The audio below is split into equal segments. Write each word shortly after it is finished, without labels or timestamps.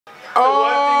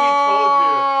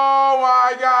Oh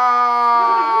my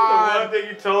god! The one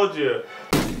thing he told you.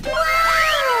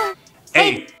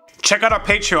 Hey, check out our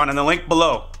Patreon in the link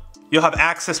below. You'll have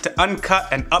access to uncut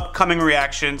and upcoming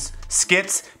reactions,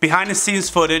 skits, behind the scenes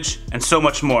footage, and so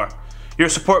much more. Your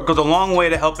support goes a long way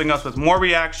to helping us with more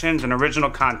reactions and original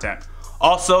content.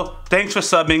 Also, thanks for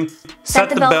subbing. Set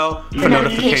the bell for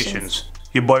notifications.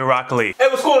 Your boy YaBoyRockLee. Hey,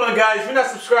 what's going on, guys? If you're not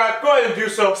subscribed, go ahead and do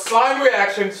so. Slime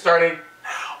reaction starting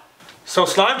now. So,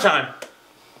 slime time.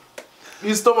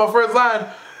 You stole my first line.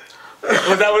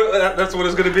 Was that what, that's what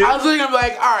it's gonna be? I was thinking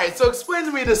like, all right, so explain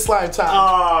to me this slime time.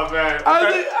 Oh man!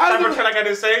 I pretend like I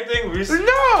didn't say anything.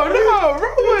 No,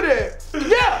 roll with it.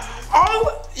 Yeah,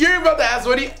 you're about to ask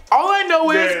Woody. All I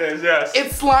know is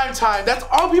it's slime time. That's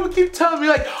all people keep telling me.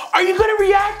 Like, are you gonna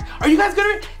react? Are you guys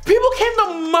gonna? People came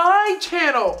to my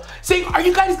channel saying, are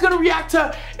you guys gonna react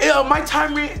to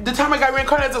the time I got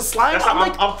reincarnated as a slime?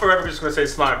 I'm forever just gonna say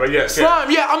slime, but yes.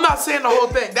 Slime, yeah. I'm not saying the whole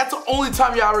thing. That's the only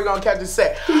time y'all are gonna catch me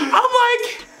say. I'm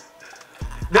like,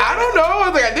 I don't know. I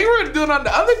was like, I think we're gonna do it on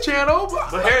the other channel.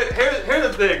 But here's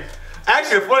the thing.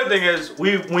 Actually, the funny thing is,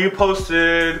 we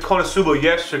posted Konosuba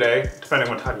yesterday, depending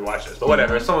on what time you watch this, but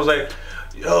whatever. Someone was like,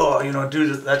 yo, you know,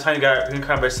 dude, that time you got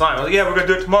reincarnated by slime. I was like, yeah, we're gonna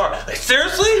do it tomorrow. Like,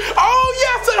 seriously? Oh,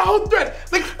 yeah, I said the whole thread.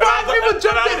 Like, 5 people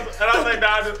jumped in. And I was like,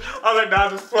 nah,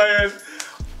 I'm just playing.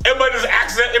 It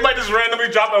might just randomly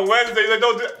drop on Wednesday. He's like,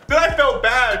 no, dude, I felt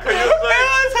bad. Cause he was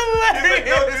like,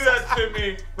 don't do that to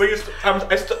me.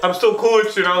 But I'm still cool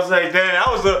with you. And I was like, damn,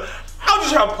 I was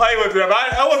just trying to play with him.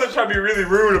 I wasn't trying to be really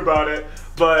rude about it.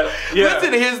 But yeah.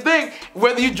 Listen, his thing,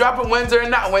 whether you drop it Wednesday or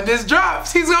not, when this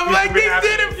drops, he's gonna be like, they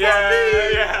did it for me.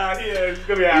 Yeah, he's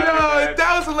gonna be happy. Yo,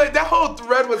 that was hilarious. That whole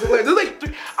thread was hilarious. It was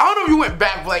like, I don't know if you went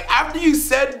back, but like after you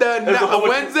said Wednesday,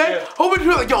 a whole bunch of people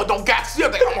were like, yo, don't gas you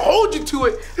up. Like, I'm gonna hold you to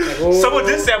it. Like, oh. Someone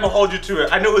did say I'm gonna hold you to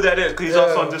it. I know who that is because he's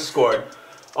also on Discord.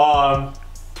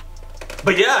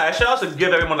 But yeah, I should also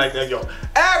give everyone like, yo,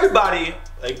 everybody,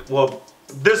 like, well,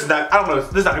 this is not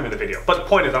gonna be the video, but the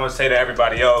point is I'm gonna say to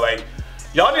everybody, yo, like,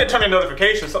 y'all need to turn your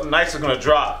notifications, something nice is gonna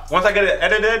drop. Once I get it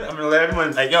edited, I'm gonna let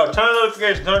everyone, like, yo, turn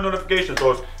the notifications,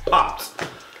 those pops.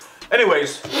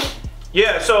 Anyways,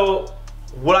 yeah, so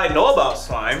what I know about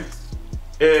slime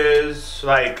is,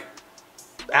 like,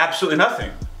 absolutely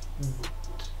nothing.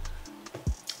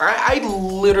 I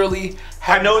literally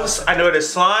have I know it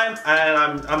is slime,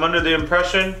 and I'm under the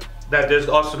impression that there's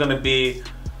also gonna be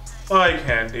eye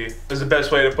candy, is the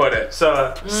best way to put it.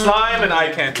 So, slime and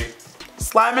eye candy.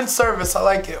 Slime and service, I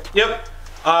like it. Yep.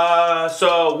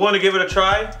 So we're gonna give it a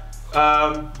try.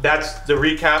 That's the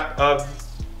recap of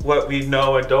what we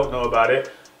know and don't know about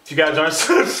it. If you guys aren't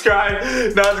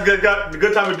subscribed, now's a good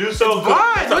time to do so. It's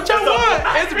blind. What y'all want?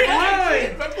 It's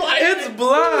blind. It's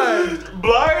blind.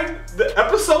 Blind. The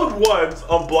episode 1s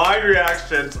of blind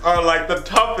reactions are like the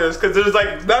toughest because there's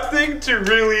like nothing to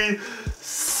really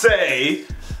say.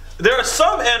 There are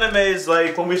some animes,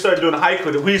 like when we started doing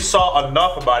haiku, that we saw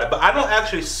enough about it, but I don't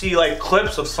actually see like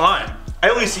clips of slime. I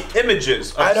only see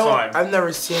images of slime. I've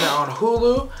never seen it on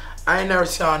Hulu. I ain't never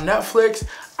seen it on Netflix.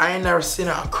 I ain't never seen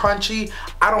it on Crunchy.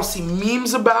 I don't see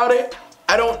memes about it.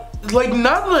 I don't, like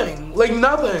nothing. Like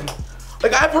nothing.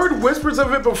 Like I've heard whispers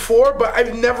of it before, but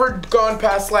I've never gone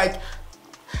past like,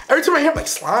 every time I hear like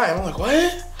slime, I'm like,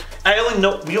 what? I only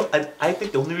know, I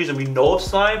think the only reason we know of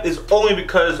slime is only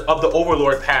because of the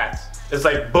Overlord paths. It's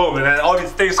like boom, and then all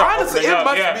these things start opening up.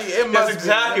 That's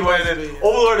exactly what it is.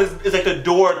 Overlord is like the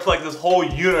door to like this whole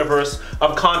universe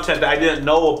of content that I didn't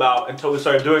know about until we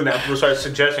started doing that. People started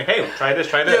suggesting, hey, try this,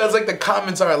 try this. Yeah, it's like the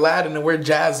comments are Aladdin and we're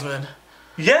Jasmine.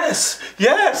 Yes,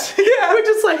 yes, yeah. We're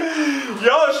just like,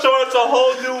 y'all are showing us a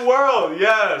whole new world.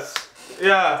 Yes,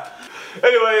 yeah.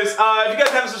 Anyways, if you guys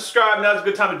haven't subscribed, now's a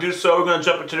good time to do so. We're going to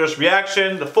jump into this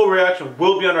reaction. The full reaction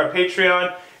will be on our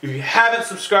Patreon. If you haven't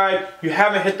subscribed, you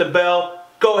haven't hit the bell,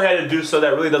 go ahead and do so.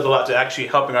 That really does a lot to actually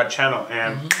helping our channel.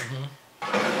 And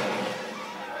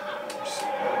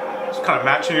it's kind of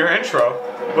matching your intro,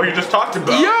 what you just talked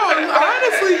about. Yo,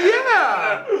 honestly,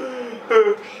 yeah.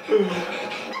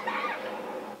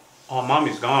 Oh,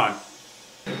 mommy's gone.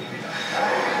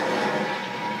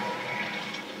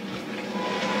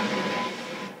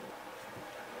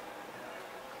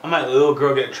 I might little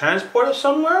girl get transported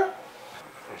somewhere?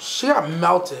 She got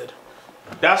melted.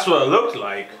 That's what it looked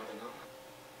like.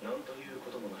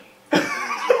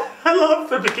 I love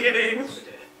the beginnings.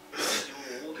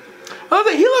 Oh,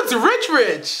 he looks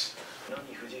rich.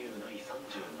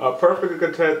 Perfectly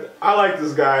content. I like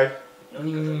this guy.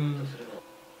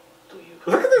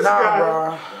 Look at this guy.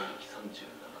 Bro.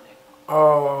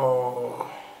 Oh.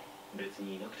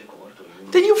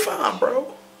 Then you fine,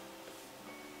 bro.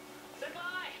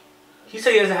 He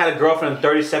said he hasn't had a girlfriend in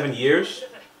 37 years.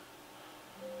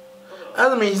 That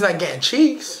doesn't mean he's not getting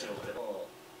cheeks.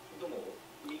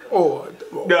 Oh.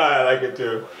 Yeah, I like it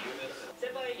too.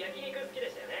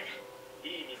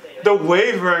 The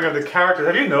wavering of the characters.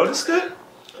 Have you noticed it?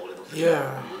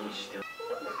 Yeah.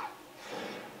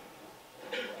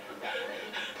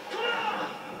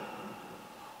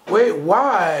 Wait,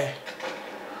 why?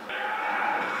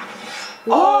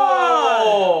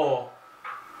 Oh!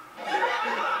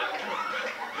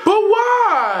 But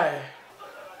why?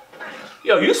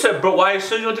 Yo, you said, bro, why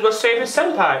should you want to go save his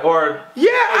senpai? Or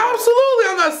yeah, absolutely.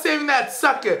 I'm not saving that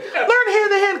sucker. Learn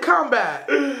hand-to-hand combat.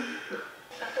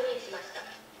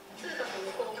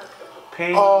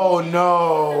 pain. Oh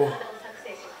no.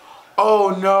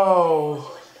 Oh no.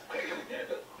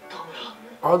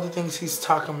 All the things he's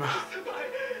talking about.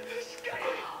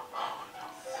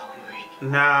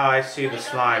 Now I see the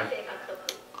slime.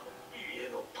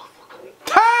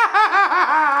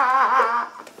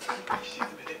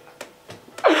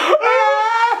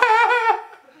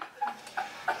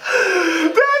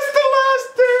 That's the last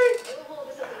thing.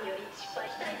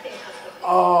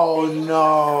 Oh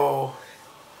no.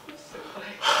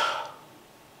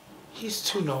 He's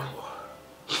too noble.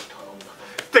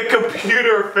 The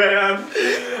computer fam.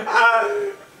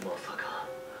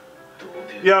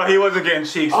 Yo, he wasn't getting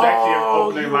cheeks. Back to your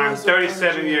opening line.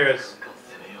 37 years.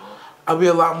 I'll be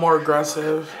a lot more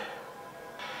aggressive.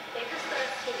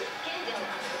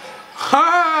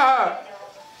 Ha!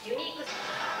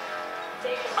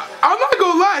 I'm not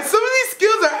gonna lie, some of these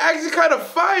skills are actually kind of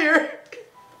fire.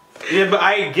 Yeah, but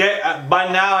I get,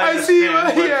 by now I see,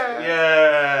 understand.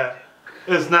 yeah.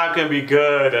 It's not gonna be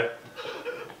good.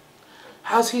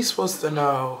 How's he supposed to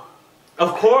know?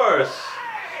 Of course.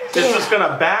 Damn. It's just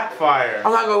gonna backfire.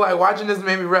 I'm not gonna lie, watching this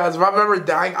made me realize if I'm ever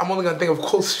dying, I'm only gonna think of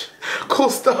cool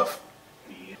stuff.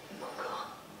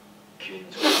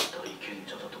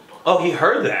 Oh, he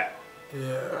heard that.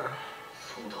 Yeah.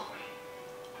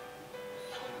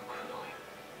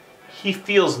 He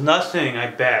feels nothing, I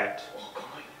bet.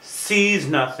 Sees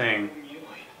nothing.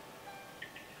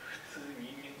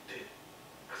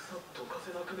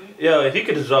 Yo, if he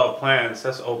could dissolve plants,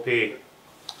 that's OP.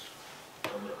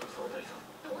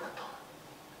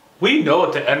 We know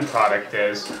what the end product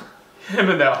is. Him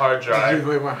and that hard drive.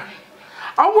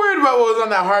 I'm worried about what was on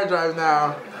that hard drive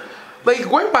now.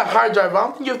 Like, where's my hard drive? I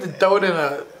don't think you have to throw it in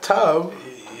a tub.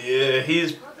 Yeah,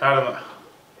 he's, I don't know.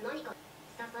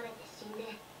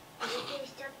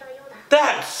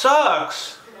 That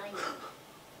sucks.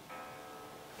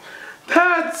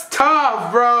 That's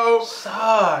tough, bro.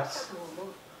 Sucks.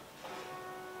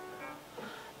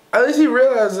 At least he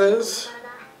realizes.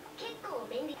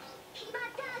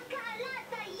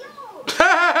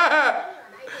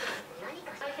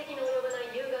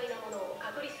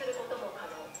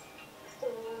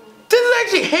 This is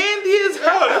actually handy as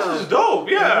hell. Oh, this is dope,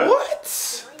 yeah. What?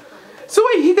 So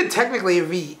wait, he could technically, if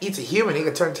he eats a human, he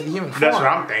could turn to the human form. That's what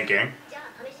I'm thinking.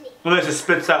 Unless it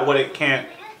spits out what it can't.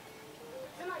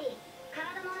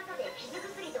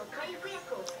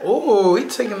 Ooh,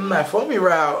 he's taking that foamy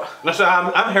route. That's what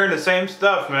I'm hearing the same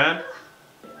stuff, man.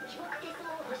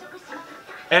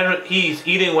 And he's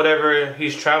eating whatever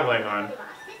he's traveling on.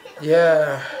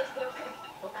 Yeah.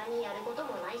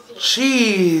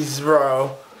 Jeez,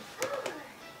 bro.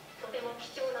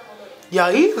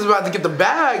 Yo, he's about to get the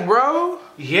bag, bro.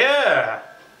 Yeah.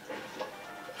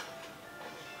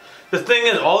 The thing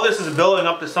is, all this is building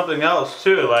up to something else,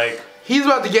 too. Like, he's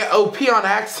about to get OP on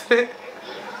accident.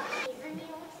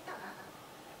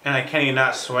 and can he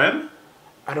not swim?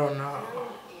 I don't know.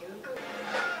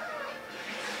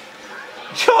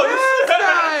 Yo, this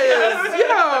Nice, yo.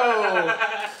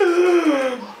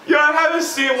 Yo, I haven't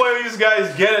seen one of these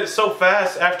guys get it so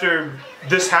fast after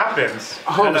this happens.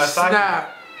 Oh,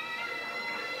 snap.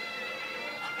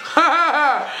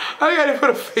 I gotta put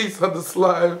a face on the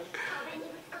slime.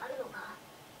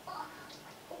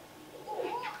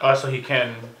 Oh, so he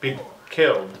can be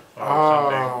killed or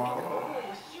something.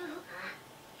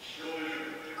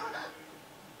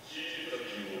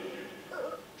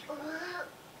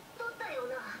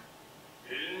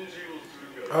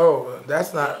 Oh,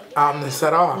 that's not ominous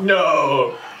at all.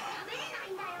 No.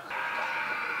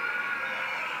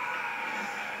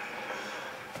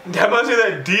 That must be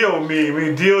that Dio meme.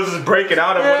 When Dio's just breaking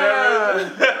out of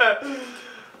whatever.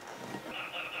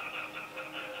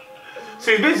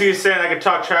 See, he's basically saying I can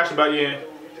talk trash about you.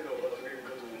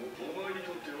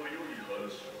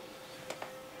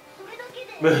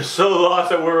 But so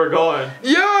lost at where we're going.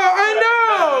 Yo, I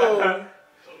know.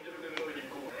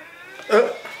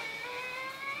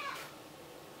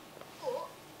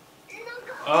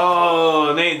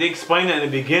 Oh, they they explained that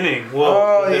in the beginning. Well,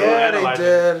 oh yeah, they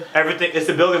did. Everything. It's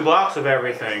the building blocks of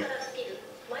everything.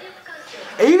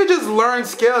 And you can just learn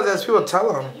skills as people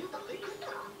tell him.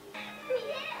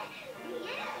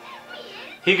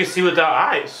 He can see without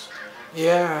eyes.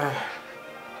 Yeah.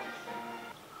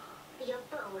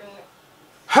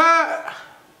 Ha!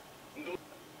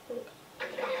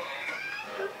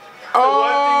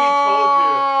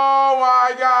 Oh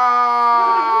my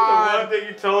God! The one thing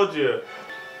he told you.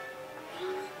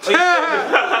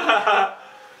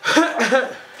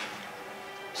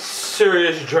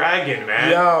 Serious dragon, man.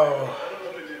 Yo.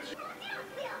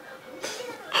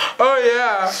 Oh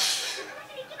yeah.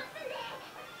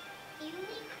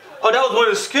 Oh, that was one of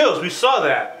the skills. We saw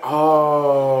that.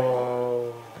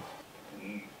 Oh.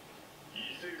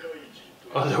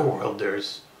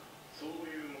 Otherworlders.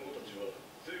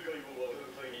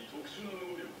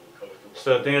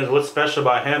 So the thing is, what's special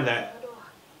about him that?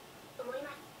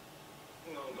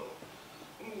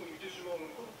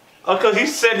 Oh, because he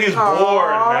said he's bored,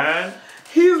 man.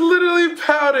 He's literally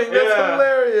pouting. That's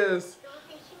hilarious.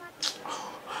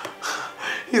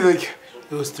 He's like,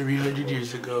 it was 300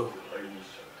 years ago.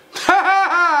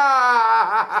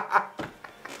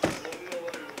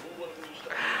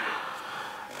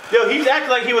 Yo, he's acting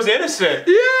like he was innocent.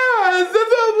 Yes, that's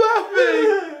why I'm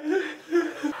laughing.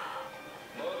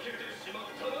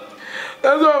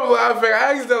 That's why I'm laughing.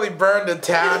 I accidentally burned the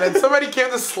town and somebody came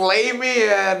to slay me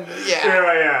and yeah. Here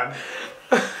I am.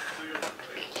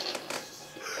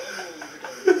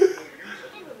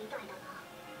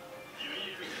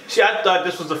 See, I thought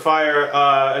this was the fire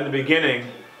in the beginning.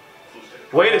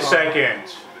 Wait a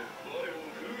second.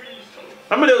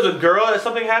 Remember there was a girl that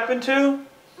something happened to?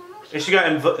 And she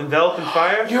got enveloped in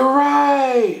fire? You're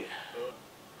right.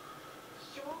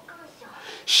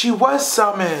 She was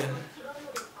summoned.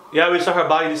 Yeah, we saw her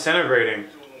body disintegrating.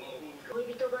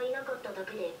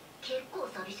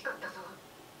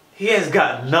 He has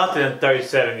got nothing in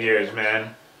 37 years,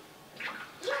 man.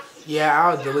 Yeah,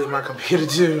 I'll delete my computer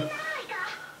too.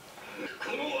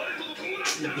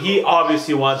 He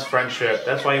obviously wants friendship.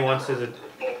 That's why he wants his...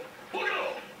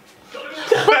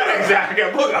 Exactly.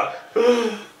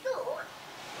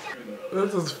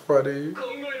 This is funny.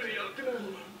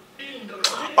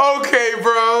 Okay,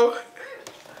 bro.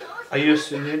 Are you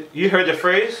assuming? You heard the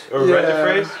phrase? Or read the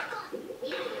phrase?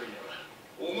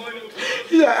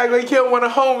 Yeah, act like you don't want a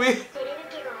homie.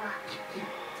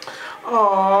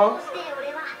 Aww.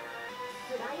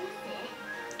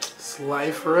 It's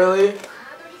life, really?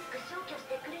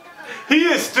 He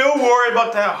is still worried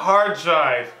about that hard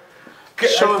drive.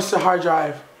 Show us the hard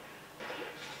drive.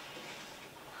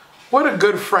 What a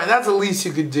good friend. That's the least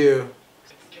you could do.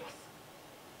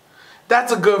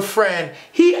 That's a good friend.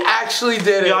 He actually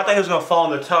did it. Yo, I thought he was gonna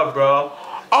fall in the tub, bro.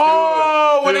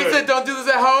 Oh, when they said don't do this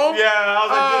at home? Yeah, I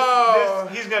was like,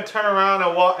 this, he's gonna turn around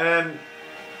and walk, and then...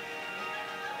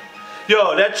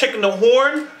 Yo, that chick in the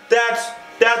horn, that's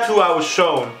who I was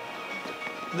shown.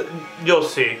 You'll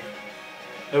see.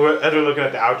 As we're looking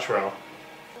at the outro.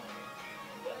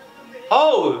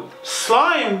 Oh,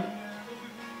 slime.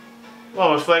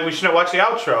 Well, it's like we shouldn't watch the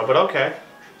outro, but okay.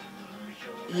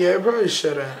 Yeah, probably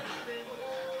shouldn't.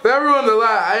 But everyone a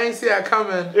lot. I ain't see that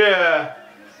coming. Yeah.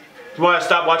 You want to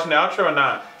stop watching the outro or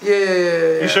not?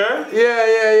 Yeah. You sure?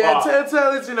 Yeah. Until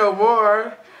at least you know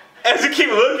more. As you keep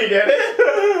looking at it.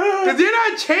 Because you're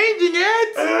not changing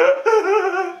it.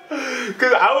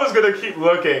 Because I was going to keep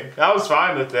looking. I was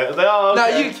fine with it. Like, oh, okay. No,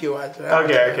 you can keep watching.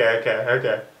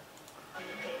 Okay.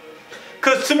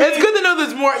 Because to me... It's good to know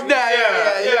there's more.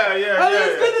 Yeah.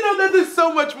 It's good to know that there's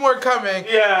so much more coming.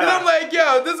 Yeah. Because I'm like,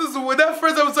 yo, that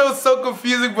first episode was so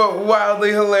confusing but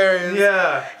wildly hilarious.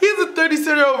 Yeah. He's a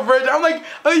 37-year-old virgin. I'm like,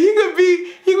 he could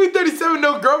be 37,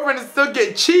 no girlfriend, and still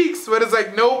get cheeks. But it's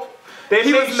like, nope.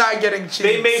 He was not getting cheeks.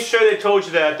 They made sure they told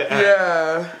you that at the end.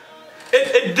 Yeah.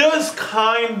 It does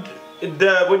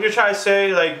what you're trying to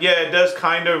say, like, yeah, it does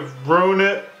kind of ruin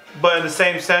it, but in the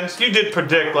same sense, you did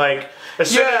predict, like,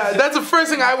 yeah, that's the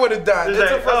first thing I would have done.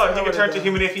 That's like, oh, he can turn to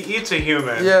human if he eats a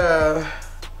human. Yeah.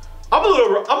 I'm a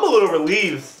little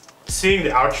relieved seeing the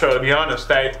outro, to be honest.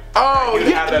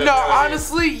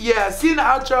 Honestly, yeah, seeing the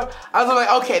outro, I was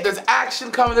like, okay, there's action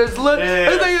coming, there's like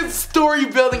a story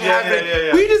building happening.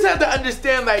 Yeah. We just have to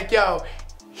understand, like, yo,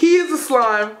 he is a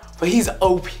slime, but he's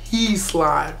OP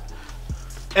slime.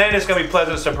 And it's gonna be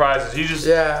pleasant surprises. You just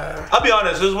I'll be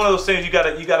honest, this is one of those things you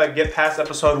gotta get past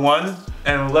episode 1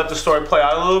 and let the story play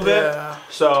out a little bit. Yeah.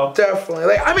 So definitely.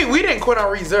 Like, I mean, we didn't quit on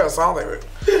ReZero, so I don't think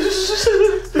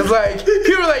it's like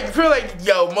people are like,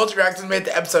 yo, most reactors made it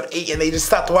to episode 8 and they just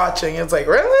stopped watching. It's like,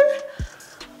 really?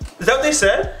 Is that what they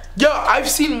said? Yo, I've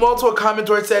seen multiple comments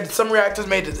where it said some reactors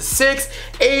made it to 6,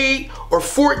 8, or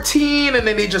 14, and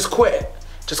then they just quit.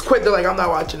 Just quit. They're like, I'm not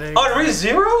watching it. On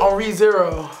ReZero? On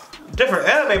ReZero. Different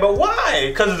anime, but why?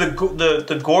 Because of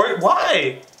the gore?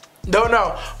 Why? Don't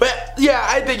know. But yeah,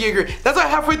 I think you agree. That's why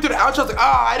halfway through the outro, I was like,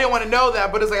 oh, I didn't want to know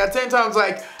that. But it's like at the same time, it's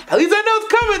like, at least I know it's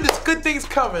coming. This good thing's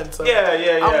coming. So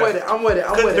yeah. I'm with it. I'm with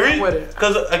it.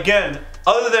 Because again,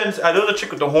 other than, I know the chick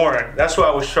with the horn, that's what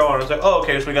I was showing. I was like, oh,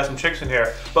 okay, so we got some chicks in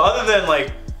here. But other than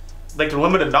like the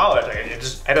limited knowledge, like,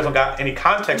 it doesn't got any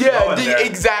context. Yeah,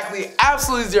 exactly.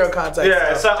 Absolutely zero context.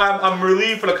 Yeah, so I'm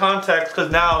relieved for the context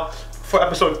because now for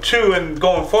episode 2 and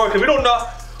going forward, because we don't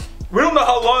know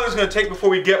how long it's gonna take before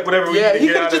we get whatever we need to get out of it. Yeah, he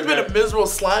could have just been a miserable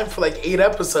slime for like 8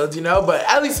 episodes, you know. But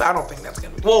at least I don't think that's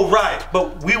gonna be. Well, right,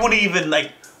 but we wouldn't even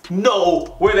like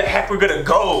know where the heck we're gonna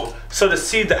go. So to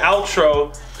see the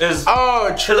outro is it's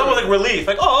almost like relief.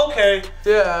 Like, oh, okay.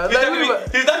 Yeah.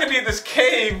 He's not gonna be in this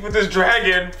cave with this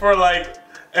dragon for like,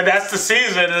 and that's the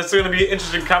season. And it's gonna be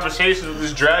interesting conversations with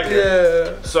this dragon.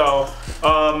 Yeah. So,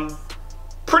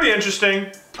 pretty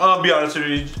interesting. I'll be honest with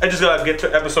you. I just gotta get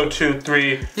to episode 2,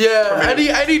 3. Yeah,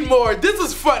 I need more. This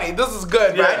is funny. This is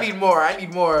good, but I need more. I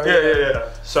need more. Yeah.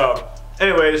 So,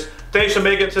 anyways, thanks for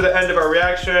making it to the end of our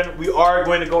reaction. We are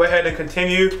going to go ahead and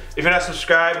continue. If you're not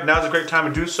subscribed, now's a great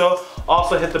time to do so.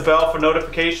 Also, hit the bell for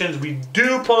notifications. We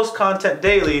do post content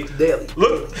daily.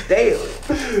 Look for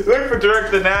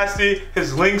DirectoryNasty.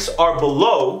 His links are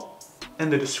below in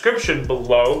the description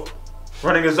below.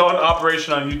 Running his own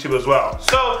operation on YouTube as well.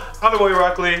 So, I'm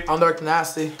YaBoyRockLee. I'm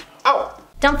DirectoryNasty. Out.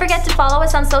 Don't forget to follow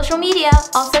us on social media.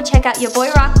 Also check out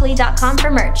YaBoyRockLee.com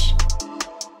for merch.